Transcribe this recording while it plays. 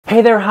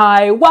Hey there,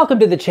 hi, welcome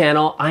to the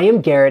channel. I am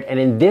Garrett, and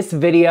in this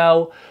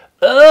video,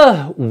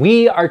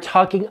 we are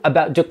talking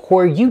about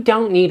decor you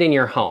don't need in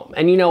your home.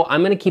 And you know,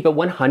 I'm gonna keep it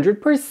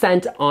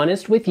 100%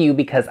 honest with you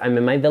because I'm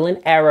in my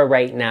villain era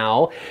right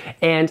now,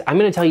 and I'm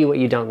gonna tell you what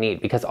you don't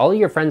need because all of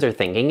your friends are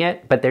thinking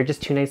it, but they're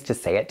just too nice to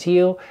say it to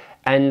you,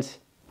 and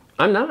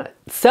I'm not.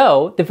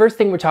 So, the first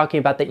thing we're talking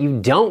about that you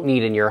don't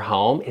need in your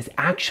home is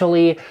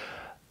actually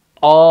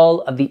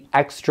all of the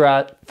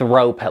extra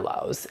throw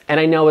pillows. And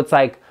I know it's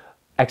like,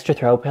 extra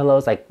throw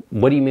pillows? Like,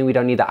 what do you mean we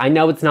don't need that? I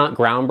know it's not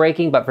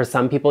groundbreaking, but for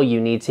some people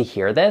you need to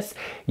hear this.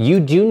 You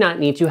do not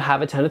need to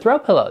have a ton of throw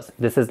pillows.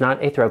 This is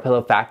not a throw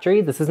pillow factory.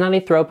 This is not a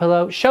throw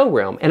pillow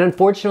showroom. And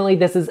unfortunately,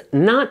 this is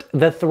not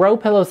the throw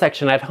pillow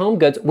section at Home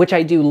Goods, which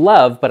I do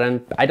love, but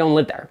I don't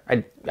live there.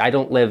 I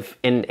don't live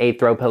in a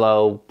throw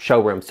pillow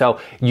showroom. So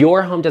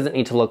your home doesn't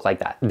need to look like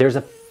that. There's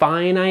a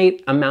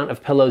finite amount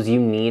of pillows you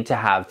need to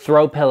have.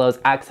 Throw pillows,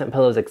 accent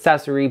pillows,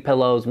 accessory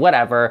pillows,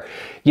 whatever.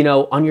 You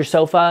know, on your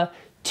sofa,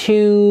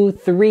 2,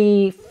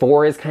 3,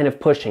 4 is kind of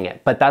pushing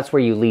it, but that's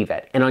where you leave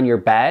it. And on your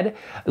bed,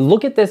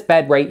 look at this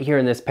bed right here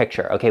in this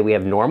picture. Okay, we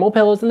have normal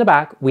pillows in the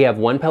back. We have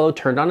one pillow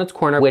turned on its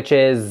corner, which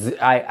is,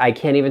 I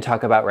can't even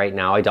talk about right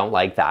now. I don't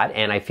like that,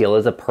 and I feel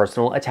is a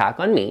personal attack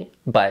on me,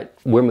 but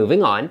we're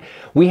moving on.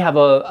 We have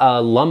a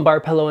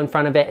lumbar pillow in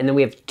front of it, and then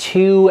we have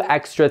 2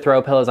 extra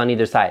throw pillows on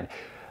either side.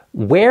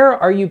 Where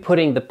are you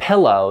putting the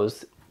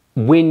pillows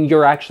when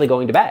you're actually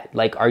going to bed?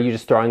 Like, are you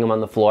just throwing them on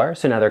the floor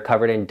so now they're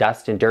covered in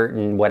dust and dirt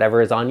and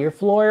whatever is on your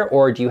floor?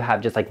 Or do you have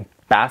just like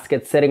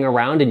baskets sitting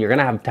around and you're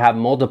gonna have to have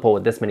multiple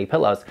with this many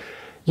pillows?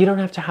 You don't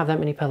have to have that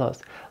many pillows.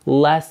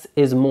 Less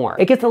is more.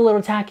 It gets a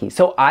little tacky.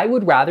 So I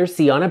would rather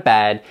see on a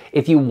bed,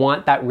 if you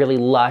want that really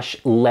lush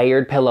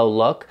layered pillow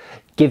look,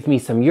 give me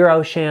some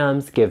Euro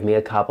shams, give me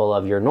a couple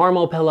of your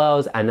normal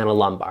pillows, and then a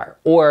lumbar.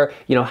 Or,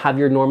 you know, have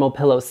your normal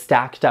pillows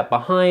stacked up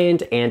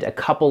behind and a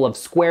couple of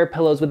square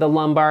pillows with a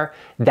lumbar.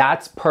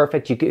 That's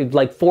perfect. You could,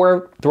 like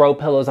 4 throw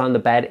pillows on the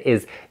bed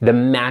is the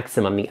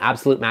maximum, the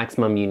absolute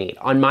maximum you need.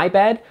 On my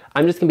bed,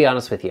 I'm just gonna be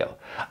honest with you.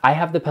 I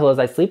have the pillows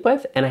I sleep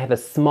with, and I have a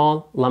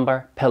small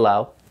lumbar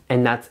pillow,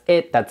 and that's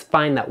it. That's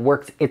fine, that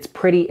works. It's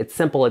pretty, it's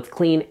simple, it's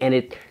clean, and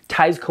it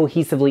ties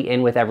cohesively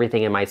in with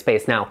everything in my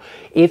space. Now,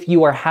 if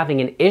you are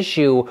having an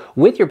issue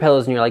with your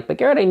pillows and you're like, but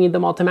Garrett, I need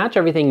them all to match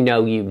everything.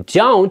 No, you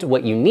don't.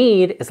 What you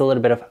need is a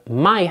little bit of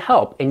my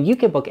help, and you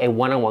can book a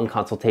one-on-one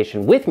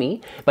consultation with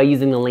me by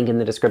using the link in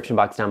the description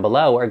box down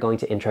below or going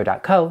to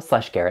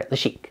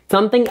intro.co/GarrettLeChic.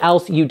 Something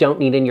else you don't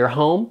need in your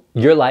home,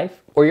 your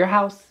life, or your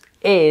house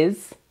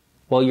is,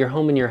 well, your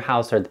home and your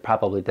house are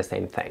probably the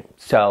same thing.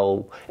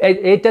 So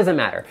it doesn't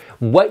matter.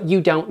 What you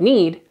don't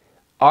need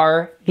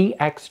are the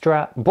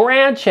extra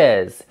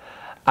branches.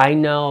 I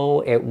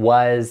know it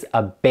was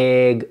a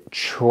big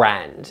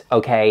trend,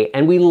 okay?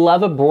 And we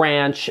love a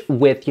branch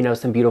with, you know,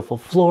 some beautiful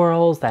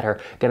florals that are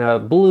gonna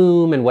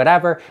bloom and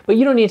whatever, but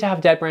you don't need to have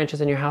dead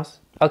branches in your house.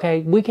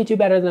 Okay, we could do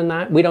better than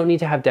that. We don't need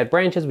to have dead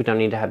branches. We don't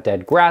need to have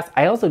dead grass.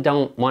 I also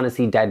don't want to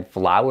see dead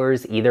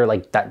flowers either,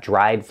 like that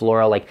dried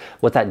floral, like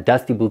what's that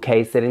dusty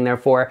bouquet sitting there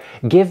for?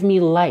 Give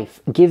me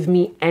life, give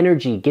me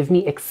energy, give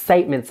me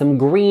excitement, some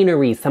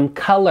greenery, some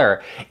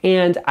color.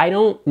 And I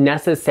don't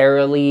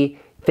necessarily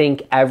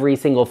think every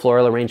single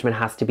floral arrangement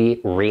has to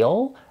be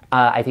real.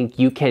 I think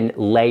you can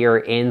layer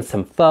in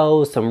some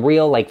faux, some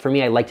real. Like for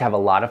me, I like to have a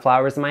lot of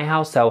flowers in my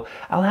house, so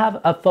I'll have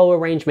a faux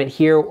arrangement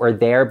here or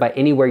there, but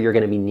anywhere you're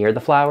gonna be near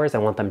the flowers, I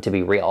want them to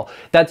be real.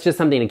 That's just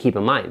something to keep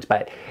in mind.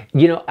 But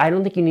you know, I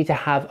don't think you need to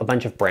have a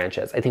bunch of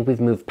branches. I think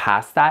we've moved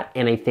past that,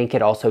 and I think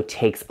it also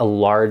takes a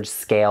large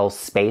scale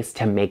space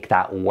to make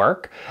that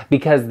work,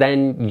 because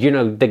then, you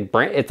know,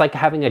 it's like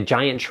having a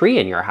giant tree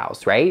in your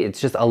house, right? It's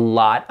just a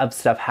lot of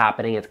stuff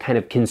happening. It kind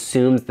of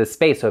consumes the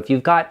space. So if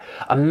you've got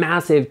a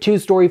massive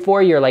 2-story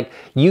foyer, like,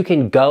 you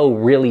can go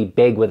really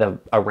big with an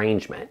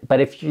arrangement. But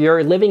if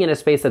you're living in a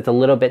space that's a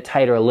little bit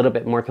tighter, a little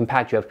bit more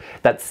compact, you have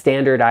that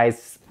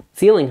standardized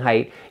ceiling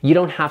height, you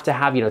don't have to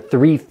have, you know,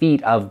 3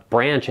 feet of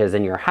branches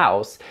in your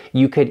house.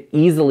 You could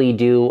easily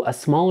do a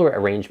smaller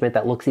arrangement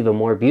that looks even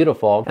more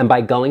beautiful. And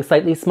by going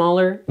slightly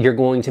smaller, you're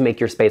going to make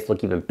your space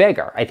look even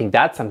bigger. I think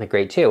that's something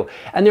great too.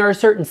 And there are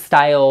certain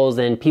styles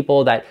and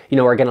people that, you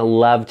know, are gonna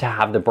love to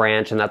have the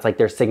branch, and that's like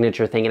their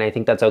signature thing. And I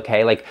think that's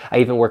okay. Like, I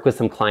even work with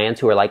some clients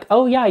who are like,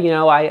 oh yeah, you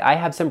know, I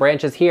have some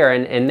branches here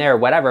and there,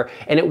 whatever.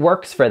 And it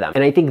works for them.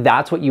 And I think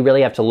that's what you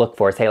really have to look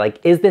for. Say like,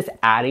 is this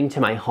adding to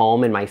my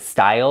home and my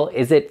style?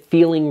 Is it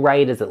feeling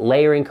right? Is it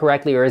layering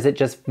correctly? Or is it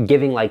just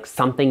giving like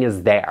something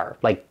is there?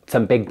 Like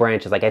some big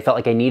branches. Like I felt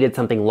like I needed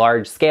something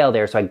large scale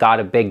there, so I got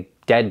a big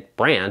dead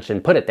branch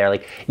and put it there.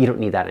 Like, you don't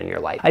need that in your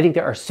life. I think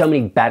there are so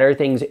many better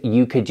things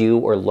you could do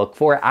or look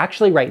for.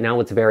 Actually, right now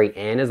what's very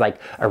in is like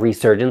a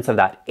resurgence of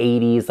that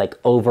 80s, like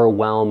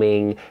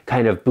overwhelming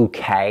kind of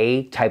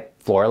bouquet type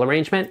floral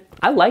arrangement.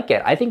 I like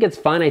it. I think it's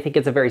fun. I think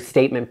it's a very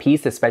statement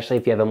piece, especially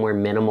if you have a more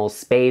minimal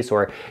space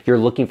or you're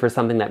looking for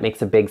something that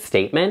makes a big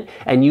statement,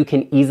 and you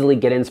can easily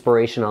get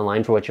inspiration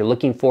online for what you're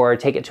looking for,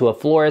 take it to a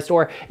florist,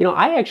 or, you know,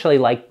 I actually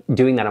like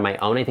doing that on my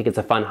own. I think it's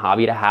a fun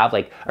hobby to have,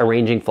 like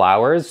arranging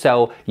flowers.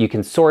 So you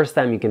can source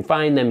them, you can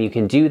find them, you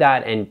can do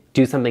that and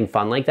do something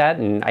fun like that.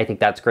 And I think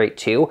that's great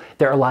too.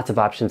 There are lots of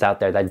options out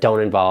there that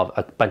don't involve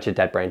a bunch of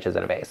dead branches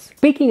in a vase.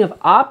 Speaking of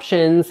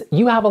options,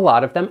 you have a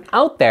lot of them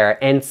out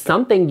there, and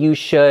something you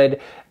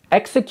should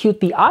execute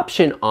the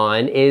option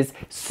on is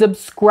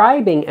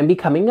subscribing and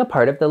becoming a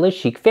part of the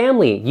LeChic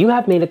family. You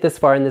have made it this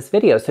far in this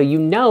video, so you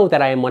know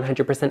that I am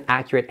 100%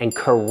 accurate and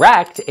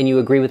correct, and you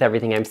agree with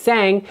everything I'm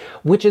saying,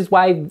 which is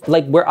why,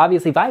 like, we're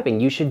obviously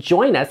vibing. You should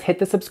join us, hit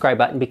the subscribe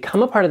button,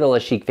 become a part of the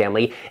LeChic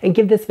family, and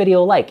give this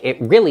video a like. It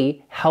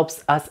really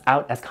helps us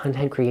out as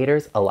content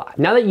creators a lot.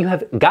 Now that you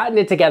have gotten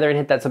it together and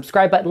hit that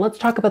subscribe button, let's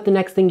talk about the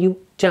next thing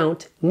you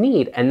don't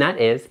need, and that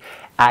is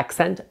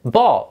accent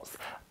balls.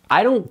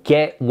 I don't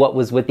get what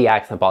was with the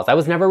accent balls. I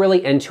was never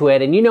really into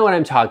it, and you know what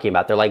I'm talking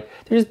about.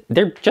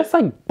 They're just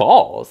like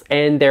balls,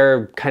 and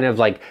they're kind of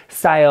like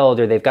styled,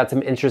 or they've got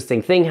some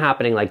interesting thing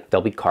happening, like they'll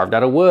be carved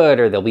out of wood,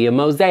 or they'll be a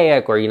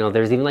mosaic, or, you know,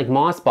 there's even like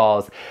moss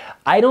balls.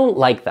 I don't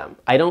like them.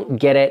 I don't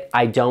get it.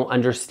 I don't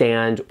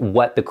understand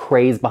what the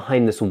craze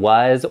behind this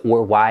was,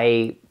 or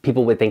why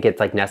people would think it's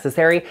like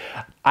necessary.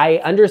 I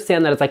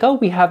understand that it's like, oh,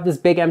 we have this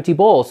big empty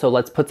bowl, so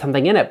let's put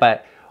something in it,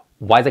 but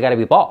why's it gotta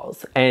be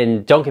balls?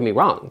 And don't get me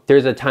wrong,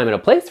 there's a time and a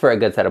place for a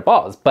good set of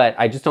balls, but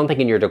I just don't think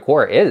in your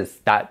decor is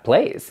that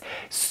place.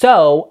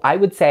 So I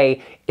would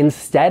say,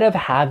 instead of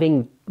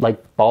having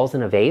like balls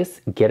in a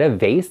vase, get a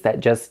vase that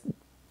just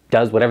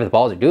does whatever the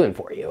balls are doing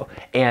for you.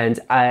 And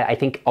I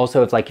think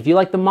also, if you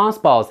like the moss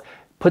balls,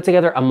 put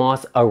together a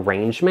moss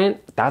arrangement.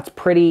 That's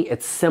pretty,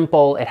 it's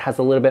simple. It has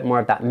a little bit more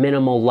of that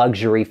minimal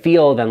luxury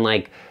feel than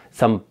like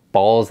some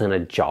balls in a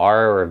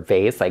jar or a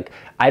vase. Like,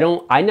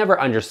 I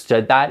never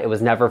understood that. It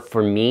was never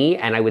for me.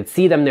 And I would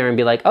see them there and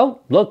be like, oh,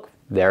 look,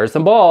 there's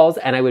some balls,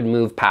 and I would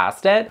move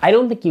past it. I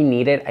don't think you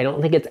need it. I don't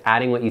think it's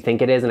adding what you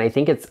think it is. And I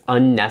think it's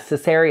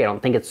unnecessary. I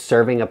don't think it's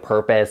serving a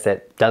purpose.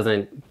 It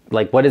doesn't,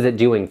 like, what is it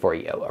doing for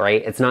you,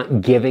 right? It's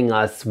not giving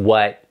us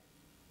what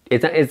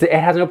it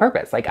has no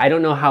purpose. Like, I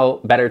don't know how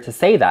better to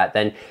say that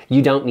than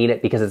you don't need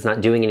it because it's not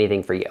doing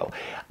anything for you.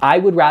 I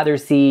would rather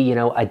see, you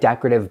know, a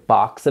decorative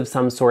box of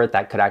some sort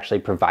that could actually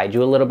provide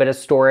you a little bit of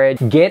storage.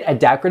 Get a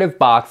decorative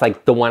box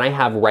like the one I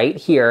have right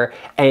here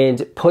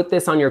and put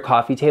this on your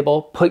coffee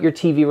table, put your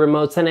TV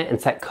remotes in it,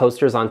 and set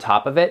coasters on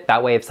top of it.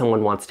 That way, if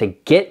someone wants to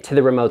get to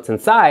the remotes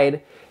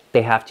inside,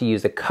 they have to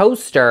use a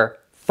coaster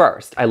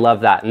first. I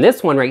love that. And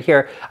this one right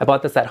here, I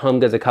bought this at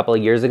HomeGoods a couple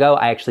of years ago.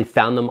 I actually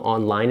found them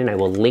online, and I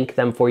will link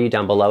them for you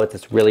down below. It's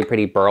this really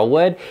pretty burl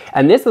wood.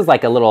 And this is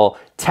like a little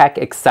tech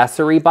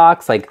accessory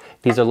box. Like,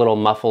 these are little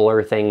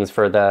muffler things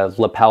for the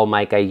lapel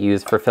mic I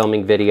use for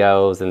filming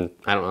videos. And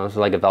I don't know, there's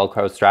like a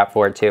Velcro strap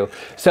for it too.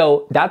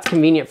 So that's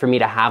convenient for me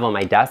to have on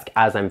my desk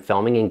as I'm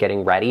filming and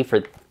getting ready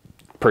for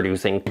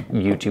producing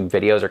YouTube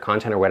videos or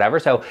content or whatever.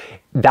 So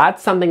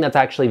that's something that's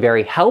actually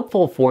very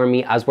helpful for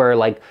me, as where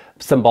like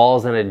some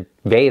balls in a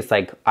vase,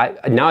 like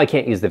now I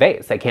can't use the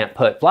vase. I can't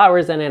put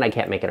flowers in it. I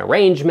can't make an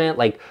arrangement.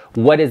 Like,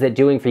 what is it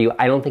doing for you?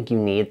 I don't think you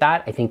need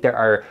that. I think there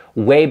are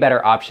way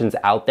better options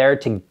out there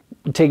to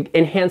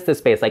enhance the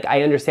space. Like,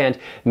 I understand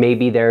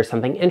maybe there's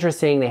something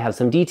interesting, they have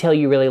some detail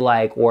you really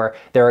like, or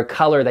they're a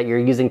color that you're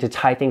using to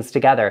tie things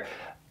together.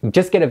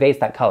 Just get a vase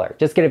that color.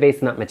 Just get a vase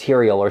in that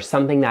material, or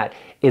something that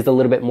is a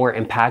little bit more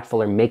impactful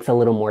or makes a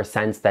little more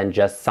sense than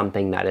just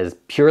something that is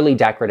purely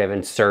decorative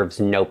and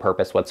serves no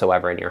purpose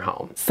whatsoever in your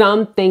home.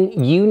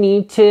 Something you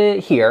need to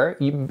hear,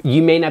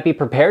 you may not be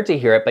prepared to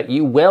hear it, but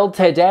you will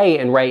today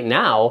and right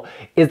now,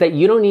 is that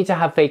you don't need to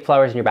have fake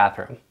flowers in your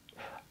bathroom.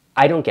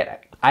 I don't get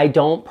it. I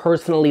don't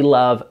personally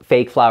love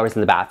fake flowers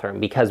in the bathroom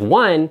because,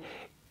 one,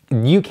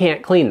 you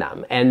can't clean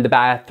them, and the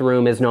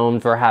bathroom is known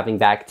for having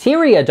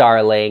bacteria,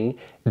 darling,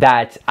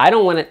 that I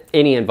don't want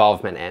any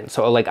involvement in.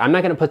 So like, I'm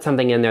not gonna put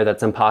something in there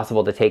that's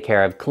impossible to take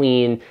care of,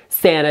 clean,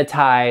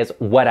 sanitize,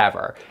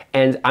 whatever.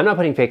 And I'm not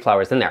putting fake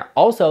flowers in there.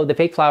 Also, the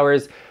fake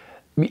flowers,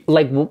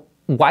 like,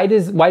 why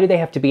do they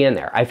have to be in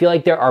there? I feel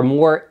like there are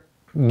more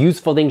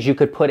useful things you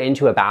could put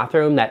into a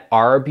bathroom that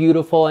are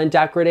beautiful and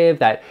decorative,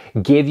 that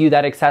give you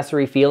that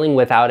accessory feeling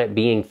without it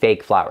being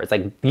fake flowers.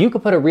 Like, you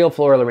could put a real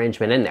floral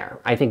arrangement in there.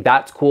 I think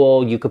that's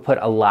cool. You could put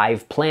a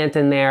live plant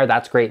in there.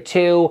 That's great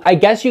too. I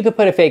guess you could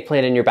put a fake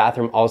plant in your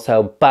bathroom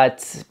also,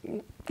 but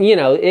you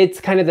know,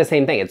 it's kind of the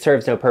same thing. It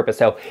serves no purpose.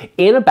 So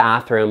in a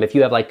bathroom, if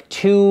you have like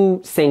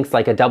two sinks,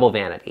 like a double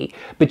vanity,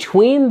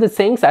 between the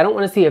sinks, I don't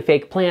want to see a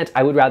fake plant.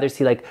 I would rather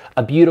see like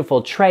a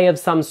beautiful tray of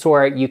some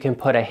sort. You can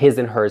put a his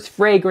and hers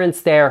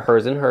fragrance there,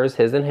 hers and hers,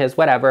 his and his,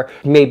 whatever.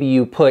 Maybe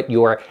you put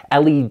your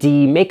LED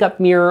makeup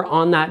mirror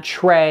on that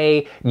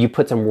tray. You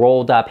put some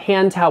rolled up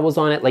hand towels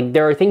on it. Like,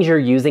 there are things you're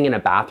using in a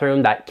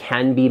bathroom that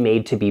can be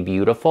made to be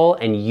beautiful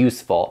and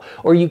useful.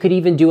 Or you could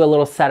even do a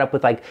little setup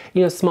with like,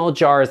 you know, small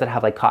jars that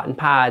have like cotton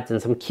pads pads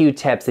and some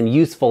Q-tips and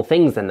useful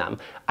things in them.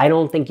 I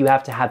don't think you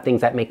have to have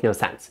things that make no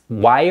sense.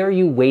 Why are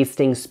you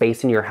wasting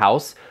space in your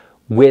house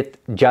with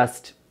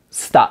just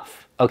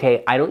stuff?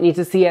 Okay, I don't need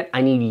to see it.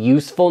 I need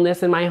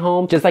usefulness in my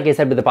home. Just like I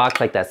said with a box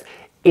like this,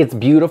 it's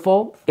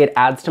beautiful, it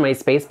adds to my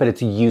space, but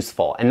it's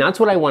useful. And that's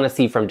what I wanna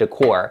see from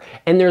decor.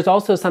 And there's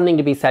also something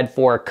to be said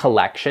for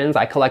collections.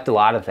 I collect a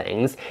lot of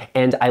things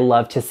and I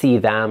love to see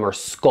them, or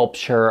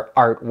sculpture,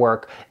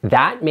 artwork.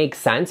 That makes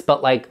sense,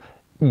 but like,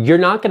 you're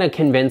not gonna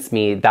convince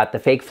me that the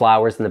fake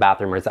flowers in the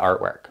bathroom is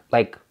artwork.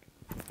 Like,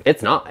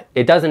 it's not.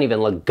 It doesn't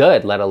even look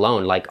good, let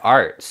alone like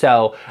art.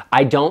 So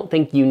I don't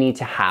think you need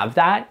to have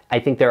that.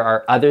 I think there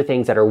are other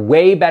things that are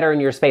way better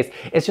in your space.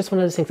 It's just one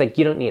of those things like,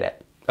 you don't need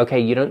it. Okay,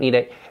 you don't need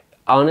it.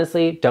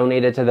 Honestly,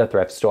 donate it to the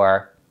thrift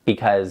store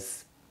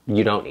because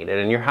you don't need it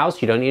in your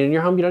house, you don't need it in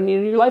your home, you don't need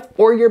it in your life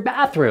or your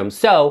bathroom.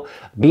 So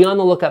be on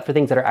the lookout for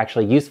things that are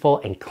actually useful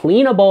and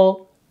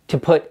cleanable to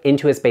put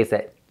into a space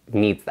that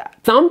needs that.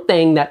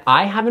 Something that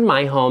I have in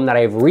my home that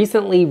I've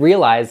recently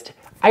realized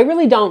I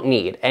really don't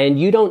need, and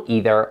you don't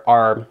either,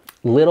 are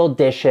little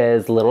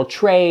dishes, little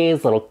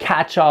trays, little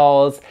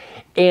catch-alls.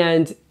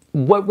 And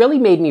what really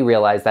made me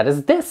realize that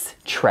is this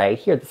tray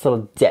here, this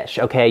little dish.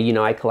 Okay, you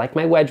know, I collect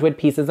my Wedgwood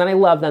pieces and I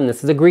love them.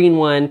 This is a green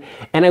one.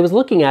 And I was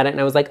looking at it and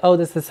I was like, oh,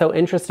 this is so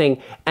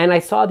interesting. And I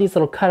saw these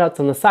little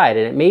cutouts on the side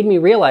and it made me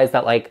realize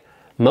that like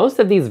most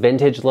of these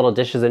vintage little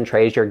dishes and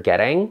trays you're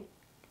getting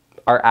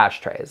are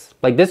ashtrays.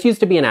 Like this used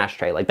to be an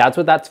ashtray. Like that's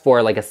what that's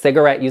for. Like a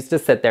cigarette used to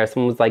sit there.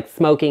 Someone was like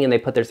smoking and they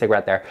put their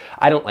cigarette there.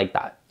 I don't like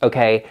that.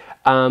 Okay.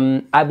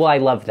 I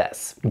love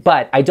this,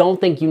 but I don't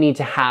think you need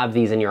to have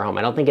these in your home.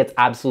 I don't think it's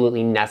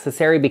absolutely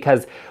necessary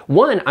because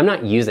one, I'm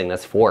not using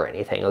this for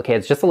anything. Okay.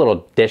 It's just a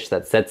little dish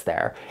that sits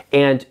there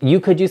and you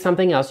could do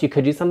something else. You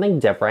could do something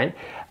different.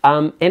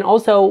 And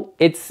also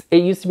it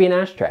used to be an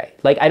ashtray.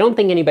 Like, I don't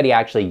think anybody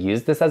actually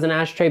used this as an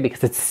ashtray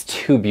because it's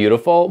too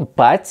beautiful,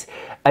 but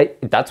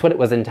that's what it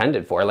was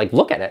intended for. Like,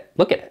 look at it,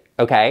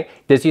 okay?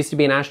 This used to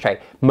be an ashtray.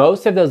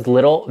 Most of those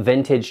little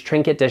vintage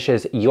trinket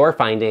dishes you're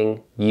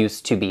finding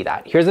used to be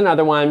that. Here's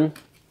another one.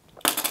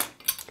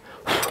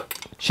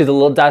 She's a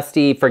little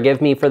dusty,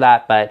 forgive me for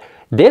that, but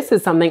this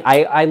is something,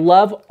 I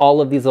love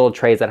all of these little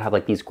trays that have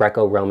like these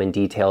Greco-Roman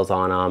details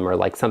on them or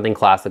like something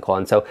classical.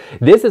 And so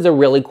this is a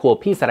really cool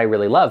piece that I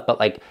really love, but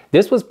like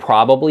this was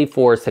probably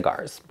for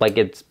cigars. Like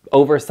it's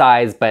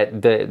oversized,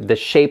 but the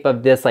shape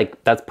of this,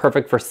 like that's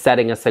perfect for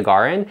setting a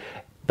cigar in.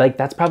 Like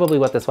that's probably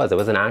what this was. It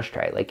was an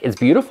ashtray. Like it's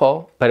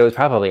beautiful, but it was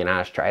probably an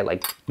ashtray.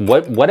 Like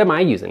what am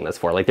I using this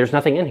for? Like there's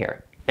nothing in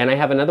here. And I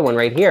have another one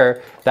right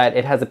here that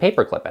it has a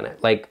paper clip in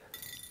it. Like,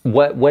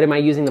 what am I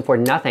using them for?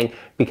 Nothing,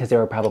 because they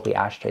were probably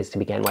ashtrays to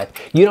begin with.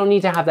 You don't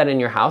need to have that in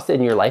your house,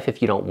 in your life,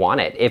 if you don't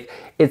want it. If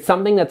it's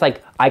something that's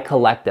like, I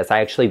collect this.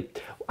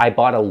 I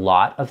bought a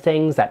lot of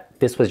things that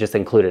this was just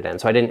included in.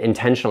 So I didn't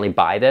intentionally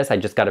buy this. I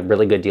just got a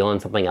really good deal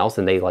on something else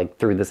and they like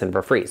threw this in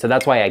for free. So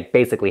that's why I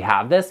basically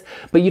have this,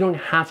 but you don't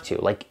have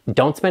to. Like,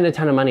 don't spend a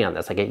ton of money on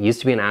this. Like, it used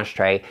to be an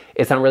ashtray.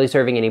 It's not really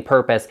serving any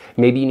purpose.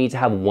 Maybe you need to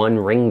have one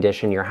ring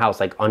dish in your house,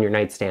 like on your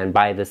nightstand,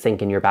 by the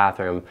sink in your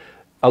bathroom.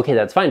 Okay,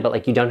 that's fine, but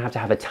like you don't have to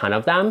have a ton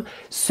of them.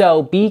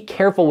 So be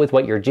careful with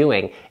what you're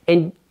doing.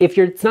 And if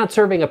it's not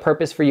serving a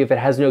purpose for you, if it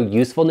has no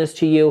usefulness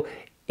to you,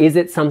 is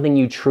it something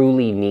you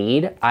truly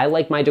need? I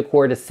like my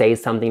decor to say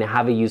something, to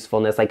have a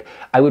usefulness. Like,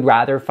 I would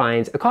rather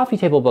find a coffee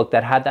table book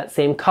that had that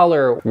same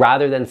color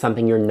rather than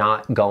something you're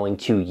not going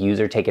to use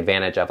or take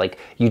advantage of. Like,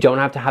 you don't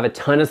have to have a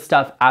ton of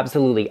stuff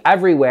absolutely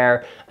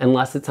everywhere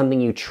unless it's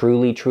something you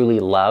truly, truly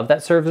love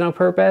that serves no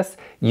purpose.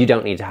 You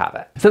don't need to have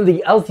it.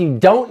 Something else you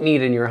don't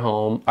need in your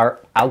home are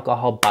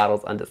alcohol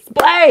bottles on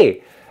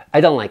display. I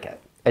don't like it.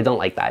 I don't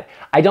like that.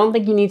 I don't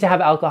think you need to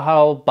have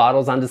alcohol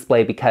bottles on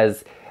display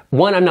because,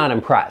 one, I'm not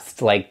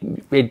impressed. Like,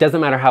 it doesn't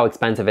matter how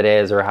expensive it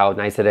is or how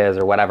nice it is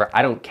or whatever.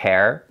 I don't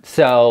care.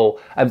 So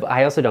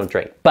I also don't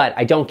drink, but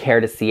I don't care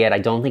to see it. I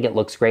don't think it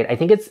looks great. I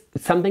think it's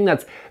something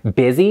that's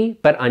busy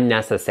but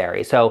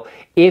unnecessary. So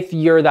if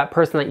you're that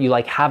person that you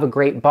like have a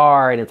great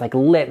bar and it's like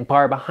lit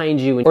bar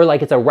behind you, or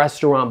like it's a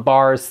restaurant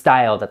bar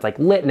style that's like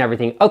lit and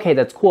everything, okay,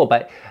 that's cool.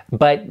 But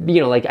you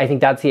know, like, I think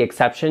that's the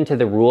exception to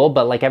the rule.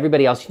 But like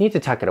everybody else, you need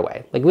to tuck it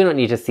away. Like, we don't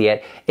need to see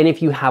it. And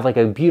if you have like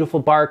a beautiful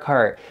bar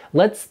cart,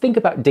 let's think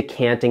about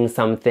decanting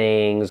some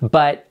things,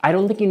 but I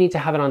don't think you need to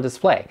have it on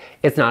display.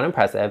 It's not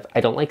impressive.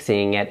 I don't like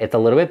seeing it. It's a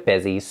little bit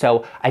busy.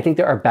 So I think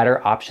there are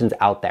better options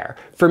out there.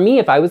 For me,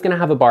 if I was gonna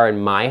have a bar in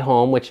my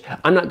home, which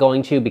I'm not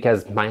going to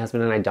because my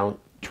husband and I don't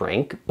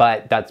drink,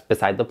 but that's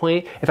beside the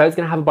point. If I was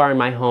gonna have a bar in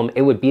my home,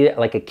 it would be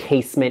like a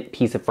casement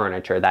piece of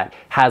furniture that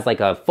has like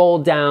a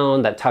fold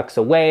down, that tucks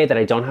away, that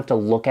I don't have to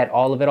look at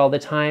all of it all the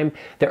time.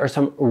 There are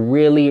some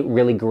really,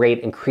 really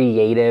great and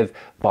creative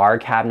bar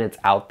cabinets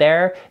out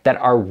there that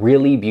are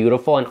really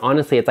beautiful. And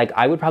honestly, it's like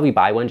I would probably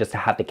buy one just to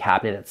have the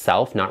cabinet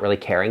itself, not really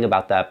caring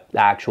about the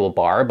actual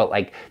bar, but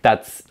like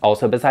that's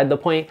also beside the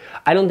point.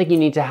 I don't think you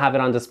need to have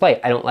it on display.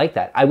 I don't like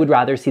that. I would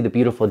rather see the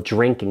beautiful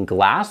drink and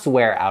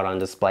glassware out on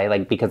display,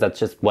 like because that's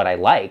just what I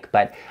like,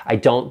 but I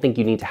don't think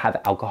you need to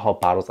have alcohol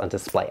bottles on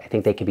display. I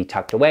think they could be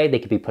tucked away, they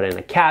could be put in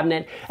a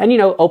cabinet, and you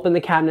know, open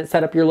the cabinet,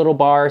 set up your little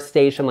bar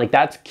station, like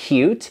that's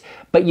cute,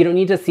 but you don't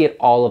need to see it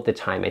all of the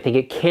time. I think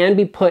it can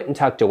be put and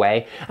tucked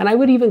away. And I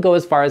would even go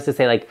as far as to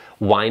say like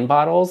wine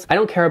bottles. I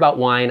don't care about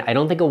wine. I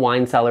don't think a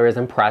wine cellar is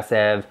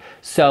impressive.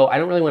 So I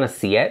don't really want to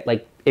see it.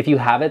 Like if you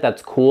have it,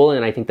 that's cool.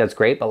 And I think that's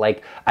great. But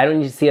like, I don't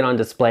need to see it on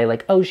display.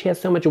 Like, oh, she has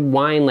so much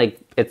wine. Like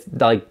it's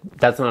like,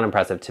 that's not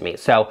impressive to me.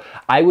 So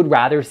I would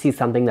rather see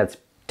something that's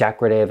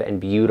decorative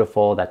and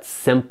beautiful, that's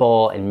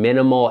simple and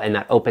minimal, and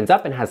that opens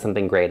up and has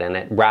something great in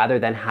it, rather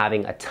than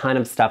having a ton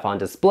of stuff on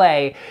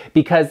display.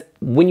 Because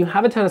when you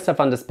have a ton of stuff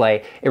on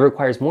display, it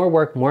requires more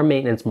work, more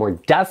maintenance, more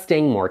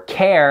dusting, more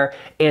care.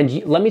 And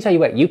let me tell you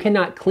what, you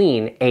cannot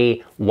clean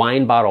a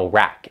wine bottle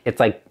rack. It's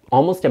like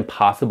almost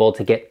impossible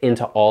to get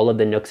into all of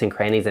the nooks and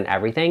crannies and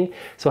everything.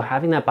 So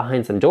having that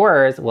behind some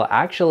doors will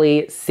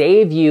actually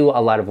save you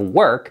a lot of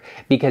work,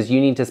 because you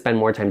need to spend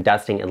more time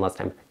dusting and less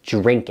time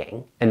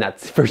drinking, and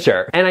that's for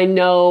sure. And I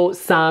know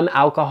some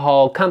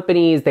alcohol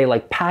companies, they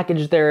like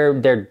package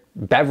their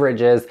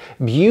beverages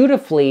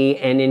beautifully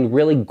and in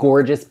really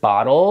gorgeous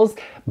bottles,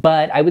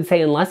 but I would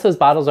say unless those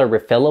bottles are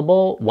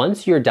refillable,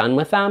 once you're done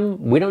with them,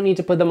 we don't need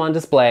to put them on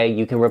display.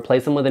 You can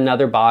replace them with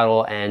another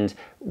bottle and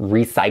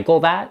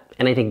recycle that,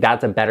 and I think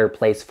that's a better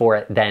place for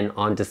it than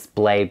on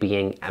display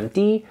being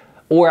empty.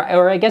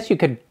 Or I guess you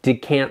could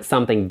decant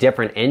something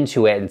different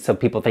into it, and so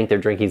people think they're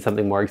drinking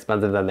something more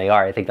expensive than they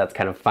are. I think that's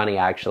kind of funny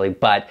actually,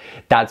 but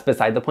that's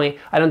beside the point.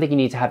 I don't think you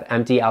need to have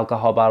empty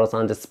alcohol bottles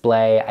on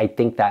display. I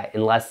think that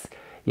unless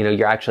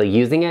you're actually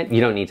using it,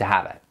 you don't need to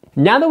have it.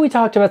 Now that we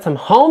talked about some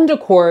home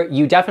decor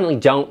you definitely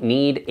don't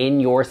need in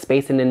your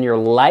space and in your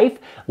life,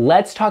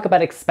 let's talk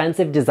about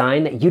expensive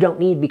design that you don't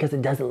need because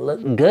it doesn't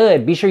look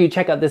good. Be sure you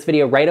check out this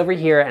video right over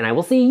here, and I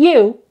will see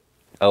you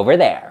over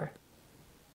there.